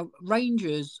Rangers. Now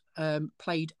Rangers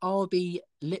played RB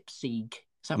Leipzig.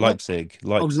 Is that right? Leipzig, Oh,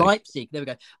 Leipzig. Leipzig. There we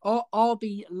go.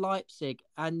 RB Leipzig,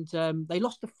 and they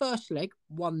lost the first leg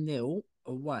 1-0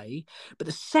 away, but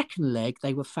the second leg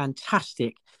they were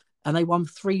fantastic. And they won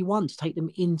 3-1 to take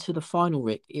them into the final,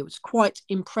 Rick. It was quite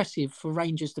impressive for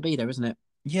Rangers to be there, isn't it?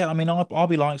 Yeah, I mean,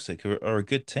 RB Leipzig are a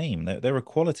good team. They're a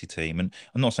quality team, and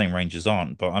I'm not saying Rangers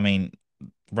aren't, but I mean,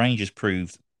 Rangers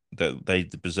proved that they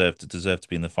deserve to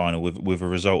be in the final with a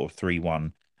result of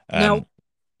 3-1. Now, Um,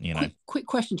 you know. quick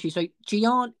question to you. So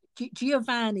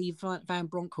Giovanni Van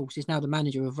Bronckhorst is now the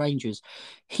manager of Rangers.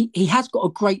 He has got a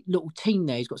great little team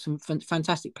there. He's got some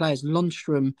fantastic players.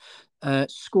 Lundstrom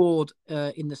scored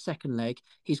in the second leg.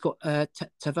 He's got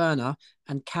Taverna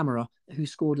and Camara who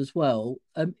scored as well.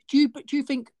 Do you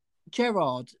think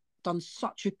Gerard done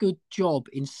such a good job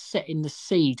in setting the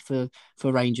seed for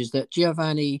Rangers that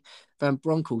Giovanni Van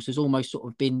Bronckhorst has almost sort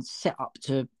of been set up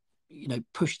to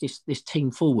push this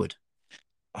team forward?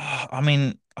 I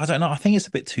mean, I don't know. I think it's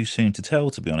a bit too soon to tell,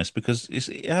 to be honest, because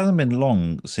it hasn't been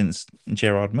long since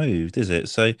Gerard moved, is it?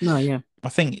 So No, yeah. I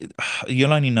think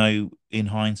you'll only know in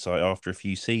hindsight after a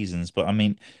few seasons. But I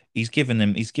mean, he's given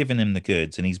him the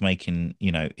goods, and he's making,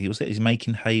 he's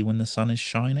making hay when the sun is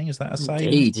shining. Is that a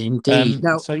saying? Indeed.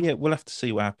 Now, So yeah, we'll have to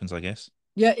see what happens, I guess.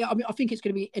 yeah. I mean, I think it's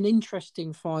going to be an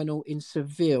interesting final in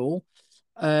Seville.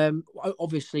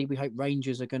 Obviously, we hope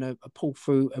Rangers are going to pull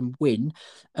through and win.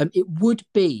 It would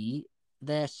be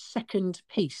their second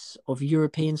piece of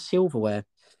European silverware,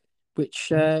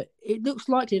 which it looks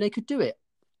likely they could do it.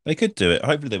 They could do it.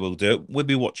 Hopefully, they will do it. We'll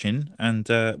be watching and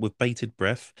with bated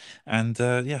breath, and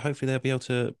yeah, hopefully they'll be able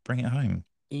to bring it home.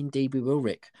 Indeed, we will,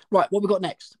 Rick. Right, what we got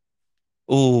next?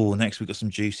 Oh, next we've got some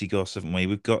juicy gossip, haven't we?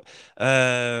 We've got what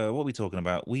are we talking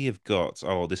about? We have got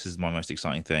this is my most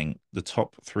exciting thing, the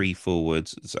top three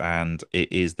forwards, and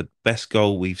it is the best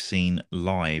goal we've seen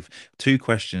live. Two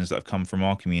questions that have come from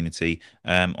our community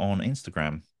on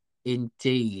Instagram.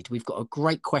 Indeed. We've got a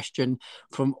great question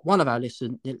from one of our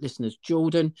listeners,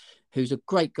 Jordan, who's a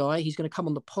great guy. He's going to come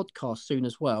on the podcast soon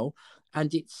as well.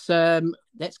 And it's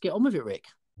let's get on with it, Rick.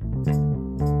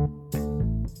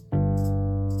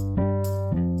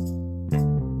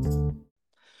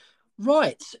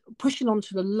 Right, pushing on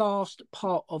to the last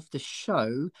part of the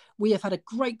show, we have had a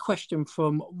great question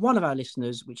from one of our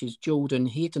listeners, which is Jordan.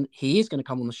 He is going to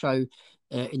come on the show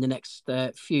in the next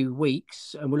few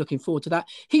weeks, and we're looking forward to that.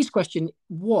 His question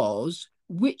was,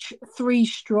 which three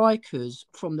strikers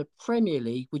from the Premier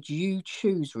League would you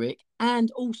choose, Rick? And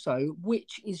also,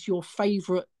 which is your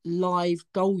favourite live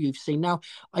goal you've seen? Now,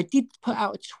 I did put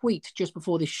out a tweet just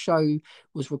before this show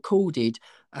was recorded,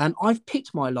 and I've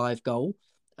picked my live goal.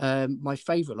 My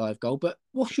favourite live goal, but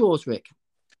what's yours, Rick?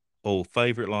 Oh,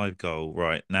 favourite live goal.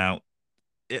 Right. Now,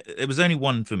 it was only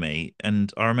one for me,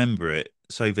 and I remember it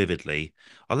so vividly.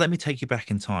 Let me take you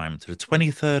back in time to the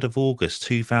 23rd of August,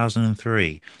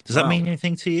 2003. Does that Wow. mean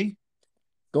anything to you?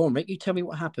 Go on, Rick. You tell me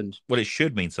what happened. Well, it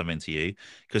should mean something to you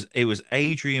because it was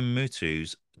Adrian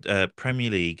Mutu's Premier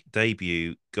League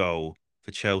debut goal for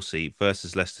Chelsea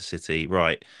versus Leicester City.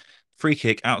 Right. Free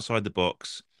kick outside the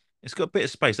box. It's got a bit of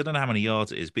space. I don't know how many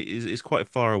yards it is, but it's quite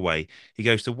far away. He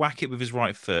goes to whack it with his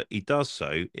right foot. He does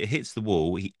so. It hits the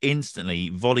wall. He instantly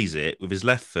volleys it with his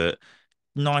left foot.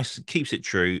 Nice, keeps it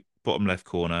true. Bottom left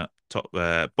corner,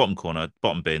 bottom corner,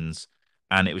 bottom bins.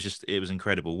 And it was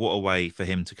incredible. What a way for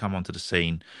him to come onto the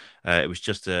scene. It was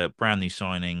just a brand new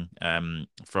signing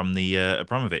from the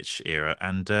Abramovich era.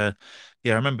 And yeah,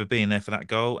 I remember being there for that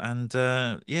goal. And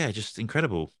yeah, just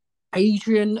incredible.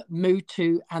 Adrian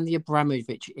Mutu and the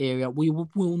Abramovich era. We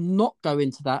will not go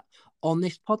into that on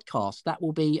this podcast. That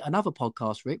will be another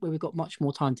podcast, Rick, where we've got much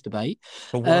more time to debate.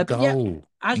 But what a goal!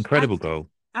 Yeah, Incredible goal.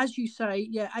 As you say,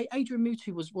 yeah, Adrian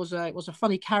Mutu was a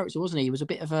funny character, wasn't he? He was a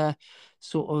bit of a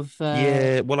sort of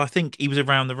yeah. Well, I think he was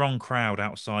around the wrong crowd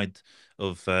outside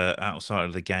of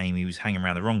the game. He was hanging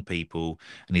around the wrong people,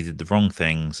 and he did the wrong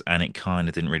things, and it kind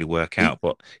of didn't really work out.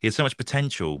 But he had so much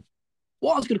potential.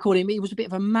 What I was going to call him, he was a bit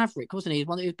of a maverick, wasn't he? He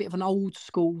was a bit of an old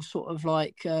school sort of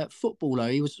like footballer.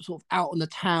 He was sort of out on the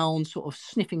town, sort of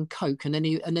sniffing coke, and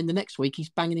then the next week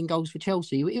he's banging in goals for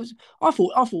Chelsea. I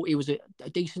thought he was a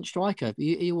decent striker.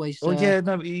 He always. Well, yeah,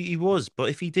 no, he was. But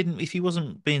if he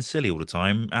wasn't being silly all the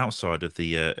time outside of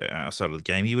the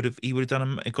game, he would have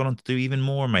gone on to do even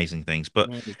more amazing things. But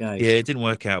there we go. Yeah, it didn't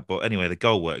work out. But anyway, the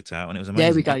goal worked out, and it was amazing.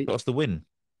 There we go. It got us the win.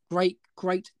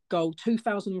 Great goal.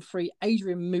 2003,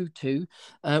 Adrian Mutu.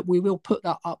 We will put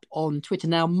that up on Twitter.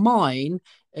 Now, mine,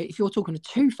 if you're talking to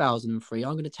 2003,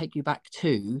 I'm going to take you back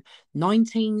to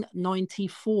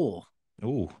 1994.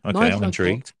 Oh, okay, I'm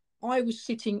intrigued. I was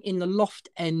sitting in the loft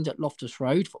end at Loftus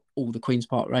Road for all the Queen's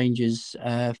Park Rangers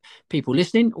people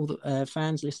listening, all the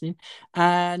fans listening.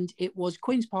 And it was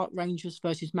Queen's Park Rangers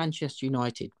versus Manchester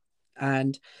United.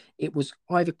 And it was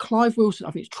either Clive Wilson,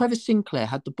 I think it's Trevor Sinclair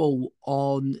had the ball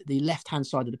on the left-hand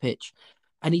side of the pitch.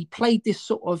 And he played this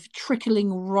sort of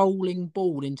trickling, rolling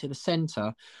ball into the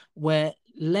centre where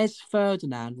Les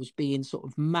Ferdinand was being sort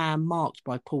of man-marked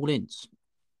by Paul Ince.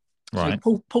 Right.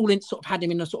 So Paul Ince sort of had him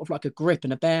in a sort of like a grip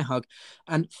and a bear hug.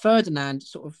 And Ferdinand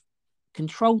sort of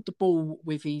controlled the ball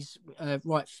with his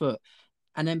right foot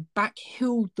and then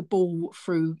back-heeled the ball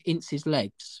through Ince's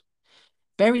legs.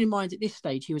 Bearing in mind, at this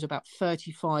stage, he was about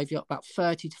 30 to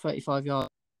 35 yards.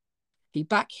 He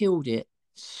back-heeled it,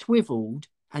 swiveled,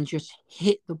 and just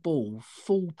hit the ball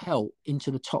full pelt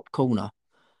into the top corner.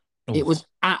 Oof. It was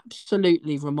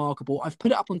absolutely remarkable. I've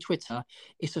put it up on Twitter.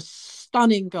 It's a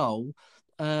stunning goal.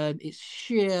 It's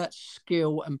sheer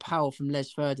skill and power from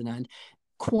Les Ferdinand.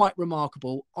 Quite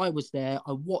remarkable. I was there.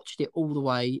 I watched it all the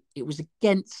way. It was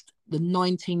against the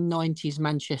 1990s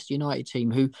Manchester United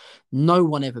team, who no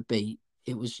one ever beat.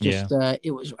 It was just,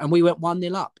 and we went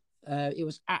 1-0 up. It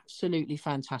was absolutely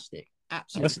fantastic.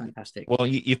 Fantastic. Well,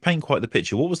 you've painted quite the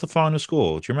picture. What was the final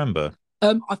score? Do you remember?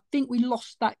 I think we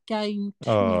lost that game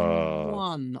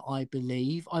 2-1, I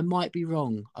believe. I might be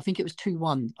wrong. I think it was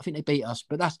 2-1. I think they beat us,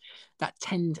 but that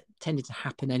tended to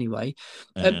happen anyway.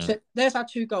 So there's our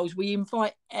two goals. We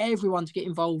invite everyone to get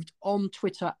involved on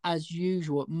Twitter as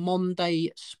usual at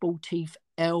Monday Sportif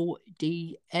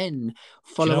LDN.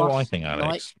 Follow us, what I think, Alex?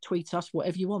 like, tweet us,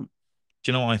 whatever you want.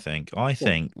 Do you know what I think? I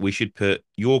think we should put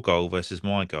your goal versus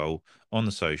my goal on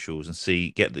the socials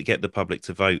and get the public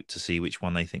to vote to see which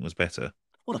one they think was better.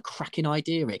 What a cracking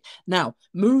idea, Rick. Now,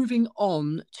 moving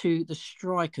on to the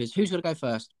strikers. Who's going to go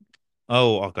first?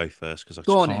 Oh, I'll go first because I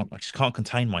just can't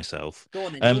contain myself. Go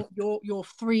on then. Your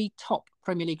three top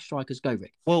Premier League strikers. Go,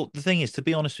 Rick. Well, the thing is, to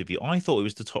be honest with you, I thought it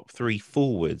was the top three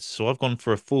forwards. So I've gone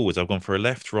for a forwards. I've gone for a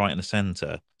left, right, and a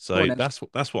centre. So that's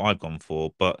what I've gone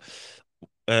for. But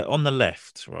on the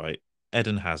left, right,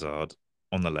 Eden Hazard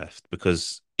on the left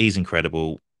because he's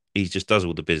incredible. he just does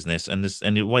all the business, and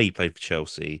the way he played for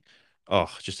Chelsea, oh,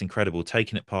 just incredible.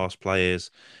 Taking it past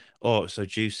players, oh, it's so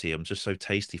juicy. I'm just so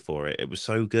tasty for it. It was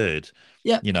so good,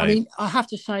 Yeah, you I know. mean, I have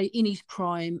to say, in his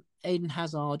prime, Eden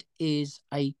Hazard is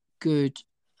a good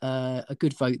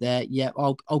vote there. Yeah,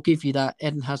 I'll give you that.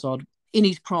 Eden Hazard in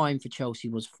his prime for Chelsea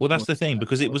Well, that's the thing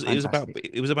because was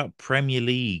fantastic. it was about Premier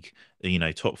League,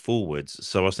 top forwards.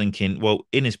 So I was thinking, well,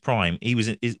 in his prime, he was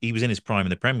in his prime in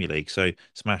the Premier League. So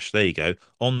smash, there you go.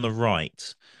 On the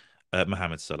right,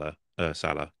 Mohamed Salah,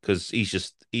 because he's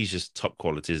just top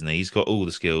quality, isn't he? He's got all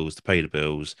the skills to pay the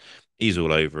bills. He's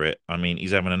all over it. I mean,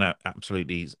 he's having an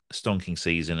absolutely stonking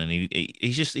season, and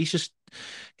he's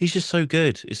just so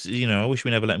good. It's I wish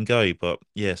we never let him go, but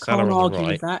yeah, Salah Can't on the argue with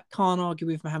right. that. Can't argue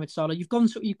with Mohamed Salah. You've gone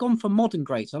for modern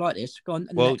greats. I like this. Go on,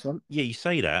 the Well, next one. yeah, you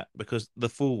say that because the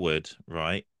forward,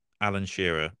 right, Alan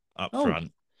Shearer up Oh,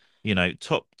 front,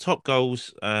 top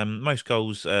goals, most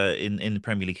goals in the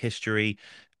Premier League history.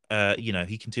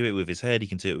 He can do it with his head, he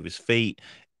can do it with his feet.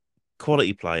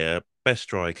 Quality player, best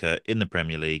striker in the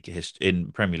Premier League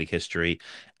history,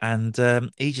 and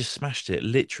he just smashed it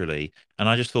literally. And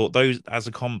I just thought those as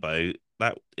a combo,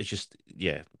 that is just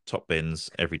top bins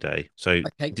every day. So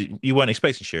okay. you weren't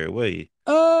expecting Shearer, were you?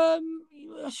 Um,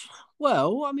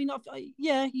 well, I mean,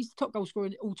 yeah, he's the top goal scorer,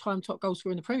 all-time top goal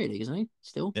scorer in the Premier League, isn't he?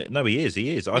 Still. No, he is.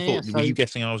 He is. I Yeah, yeah. thought, were So, you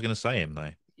guessing I was going to say him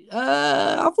though?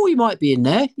 I thought he might be in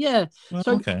there. Yeah. Oh,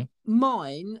 So okay.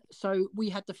 mine. So we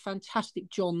had the fantastic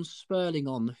John Sperling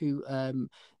on, who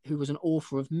was an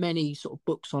author of many sort of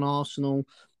books on Arsenal.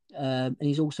 And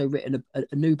he's also written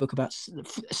a new book about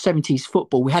 70s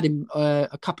football. We had him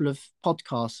a couple of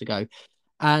podcasts ago,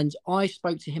 and I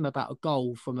spoke to him about a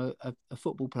goal from a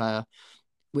football player,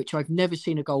 which I've never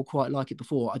seen a goal quite like it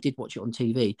before. I did watch it on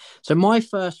TV. So my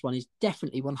first one is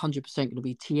definitely 100% going to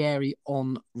be Thierry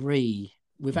Henry,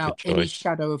 Good without any choice.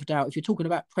 shadow of a doubt. If you're talking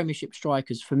about Premiership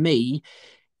strikers, for me,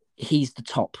 he's the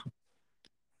top.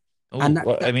 And Oh, that,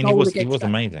 well, I that mean, goal he against was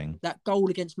amazing. that goal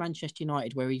against Manchester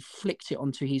United, where he flicked it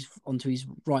onto his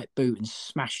right boot and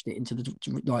smashed it into the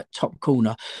like top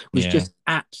corner, was Yeah, just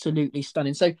absolutely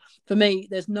stunning. So for me,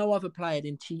 there's no other player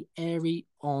than Thierry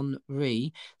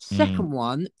Henry. mm, Second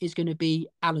one is going to be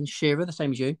Alan Shearer, the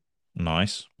same as you.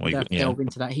 nice. We Well, don't have to yeah, delve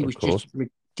into that. He of was just course,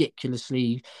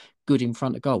 ridiculously good in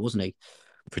front of goal, wasn't he?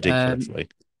 Um, ridiculously.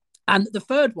 and the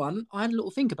third one, I had a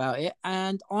little think about it,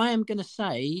 and I am going to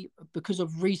say, because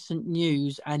of recent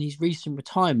news and his recent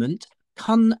retirement,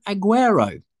 Kun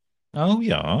Aguero. Oh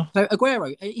yeah, So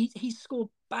Aguero, he's scored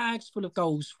bags full of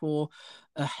goals for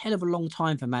a hell of a long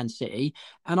time for Man City,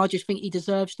 and I just think he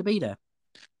deserves to be there.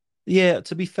 yeah.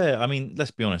 To be fair, I mean,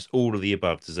 let's be honest. All of the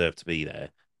above deserve to be there.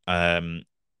 Um,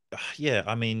 yeah.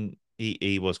 I mean,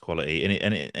 he was quality,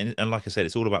 and like I said,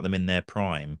 it's all about them in their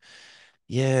prime.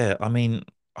 Yeah, I mean,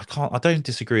 I don't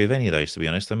disagree with any of those, to be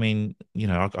honest. I mean,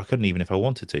 I couldn't even if I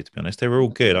wanted to be honest. They were all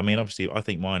good. I mean, obviously, I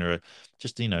think mine are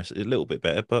just, a little bit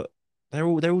better, but they're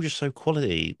all just so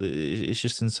quality. It's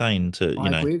just insane I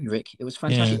agree with you, Rick. It was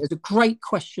fantastic. yeah. It was a great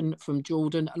question from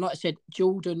Jordan. And like I said,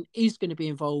 Jordan is going to be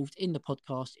involved in the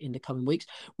podcast in the coming weeks.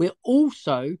 We're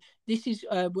also, this is,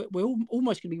 we're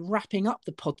almost going to be wrapping up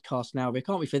the podcast now, Rick,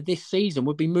 aren't we, for this season?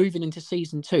 We'll be moving into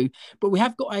season 2, but we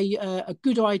have got a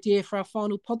good idea for our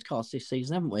final podcast this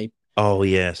season, haven't we? Oh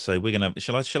yeah. So we're gonna,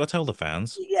 shall I tell the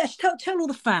fans? Yes, tell all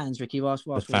the fans, Ricky, whilst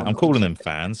we're on I'm it, calling obviously. them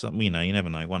fans. You never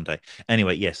know. One day.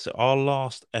 Anyway, yes. So our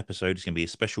last episode is going to be a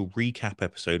special recap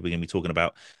episode. We're going to be talking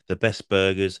about the best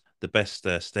burgers, the best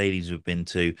stadiums we've been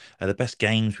to, the best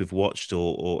games we've watched,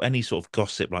 or any sort of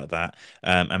gossip like that.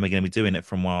 And we're going to be doing it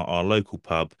from our local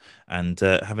pub and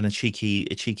having a cheeky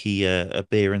a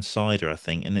beer and cider, I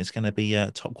think. And it's going to be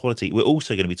top quality. We're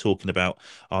also going to be talking about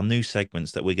our new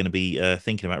segments that we're going to be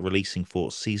thinking about releasing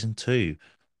for season 2.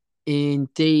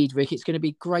 Indeed, Rick. It's going to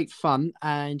be great fun,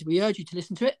 and we urge you to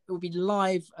listen to it. It will be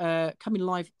live, coming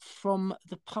live from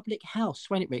the public house,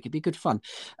 won't it, Rick? It'd be good fun.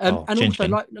 Oh, And chin also,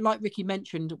 chin. like Ricky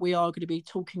mentioned, we are going to be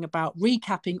talking about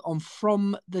recapping on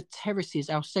From the Terraces,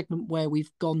 our segment where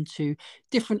we've gone to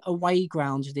different away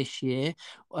grounds this year,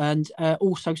 and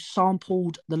also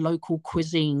sampled the local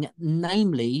cuisine,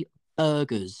 namely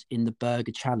burgers in the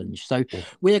Burger Challenge. So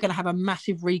we're going to have a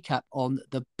massive recap on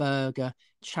the Burger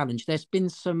Challenge. There's been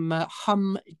some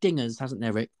humdingers, hasn't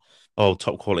there, Rick? Oh,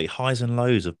 top quality highs and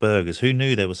lows of burgers. Who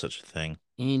knew there was such a thing?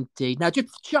 Indeed. Now,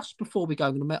 just before we go,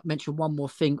 I'm going to mention one more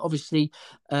thing. Obviously,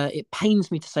 it pains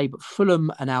me to say, but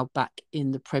Fulham are now back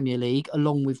in the Premier League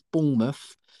along with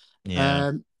Bournemouth.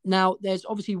 Yeah. Now, there's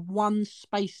obviously one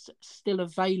space still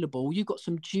available. You've got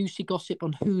some juicy gossip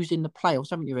on who's in the playoffs,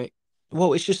 haven't you, Rick?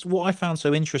 Well, it's just what I found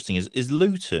so interesting is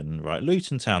Luton, right?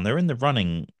 Luton Town, they're in the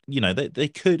running. They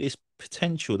could. It's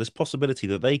potential, this possibility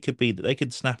that they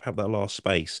could snap out that last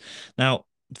space. Now,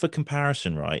 for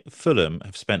comparison, right, Fulham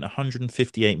have spent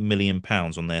 158 million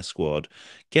pounds on their squad.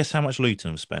 Guess how much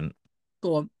Luton have spent?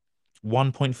 Go on.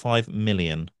 1.5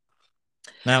 million.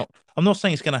 Now, I'm not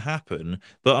saying it's going to happen,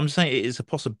 but I'm saying it is a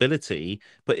possibility.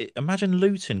 But imagine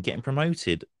Luton getting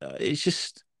promoted. It's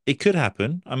just it could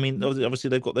happen. I mean, obviously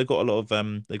they've got a lot of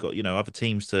they've got other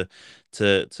teams to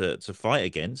fight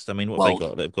against. I mean, what have they Well,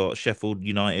 got? They've got Sheffield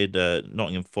United,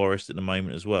 Nottingham Forest at the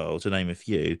moment as well, to name a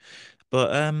few. But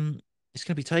it's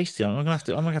going to be tasty. I'm gonna have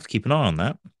to keep an eye on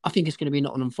that. I think it's going to be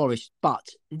Nottingham Forest, but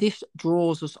this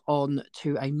draws us on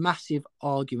to a massive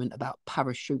argument about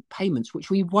parachute payments, which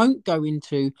we won't go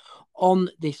into on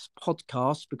this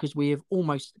podcast because we have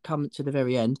almost come to the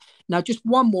very end. Now, just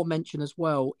one more mention as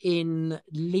well. In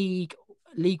League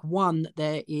One,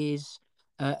 there is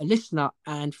a listener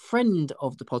and friend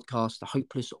of the podcast, the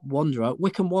Hopeless Wanderer.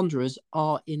 Wycombe Wanderers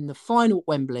are in the final at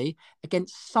Wembley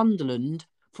against Sunderland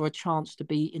for a chance to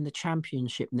be in the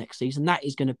Championship next season. That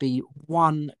is going to be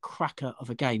one cracker of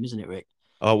a game, isn't it, Rick?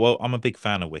 Oh, well, I'm a big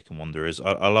fan of Wycombe Wanderers.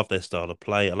 I love their style of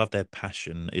play. I love their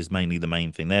passion is mainly the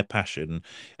main thing. Their passion,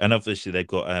 and obviously they've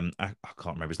got I can't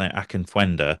remember his name,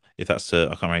 Akinfenwa, if that's I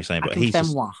can't remember his name, but he's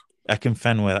just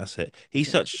Akinfenwa. That's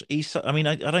it. I mean,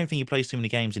 I don't think he plays too many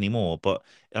games anymore, but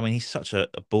I mean, he's such a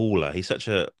baller. He's such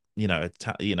a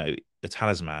a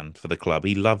talisman for the club.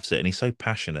 He loves it and he's so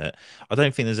passionate. I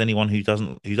don't think there's anyone who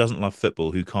doesn't love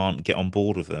football who can't get on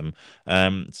board with them.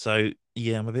 So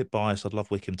yeah, I'm a bit biased. I'd love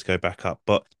Wycombe to go back up,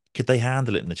 but could they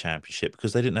handle it in the Championship?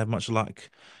 Because they didn't have much luck.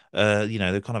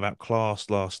 They're kind of outclassed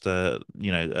last. Was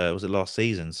it last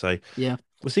season? So yeah,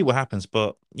 we'll see what happens.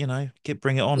 But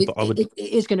bring it on. It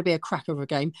is going to be a cracker of a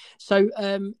game. So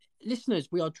listeners,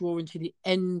 we are drawing to the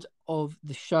end of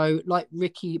the show. Like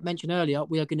Ricky mentioned earlier,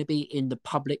 we are going to be in the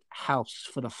Public House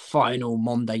for the final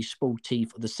Monday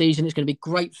Sportif of the season. It's going to be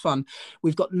great fun.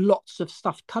 We've got lots of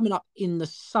stuff coming up in the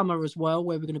summer as well,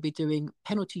 where we're going to be doing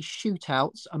penalty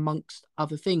shootouts amongst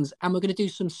other things. And we're going to do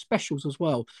some specials as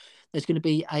well. There's going to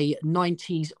be a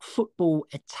 90s football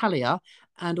Italia,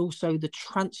 and also the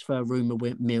transfer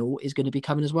rumour mill is going to be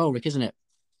coming as well, Rick, isn't it?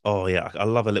 Oh yeah, I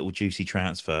love a little juicy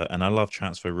transfer, and I love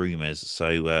transfer rumours.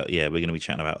 So we're going to be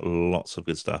chatting about lots of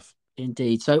good stuff.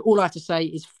 Indeed. So all I have to say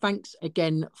is thanks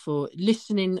again for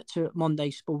listening to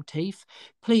Monday Sportif.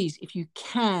 Please, if you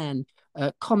can,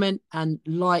 comment and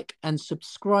like and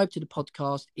subscribe to the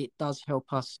podcast. It does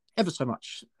help us ever so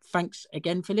much. Thanks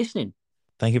again for listening.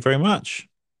 Thank you very much.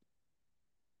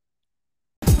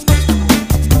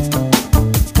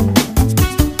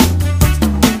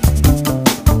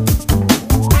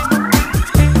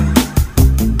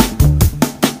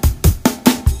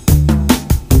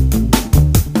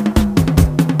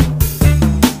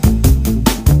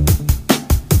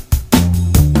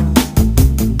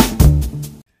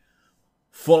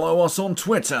 Follow us on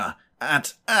Twitter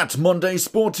at Monday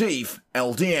Sportif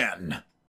LDN.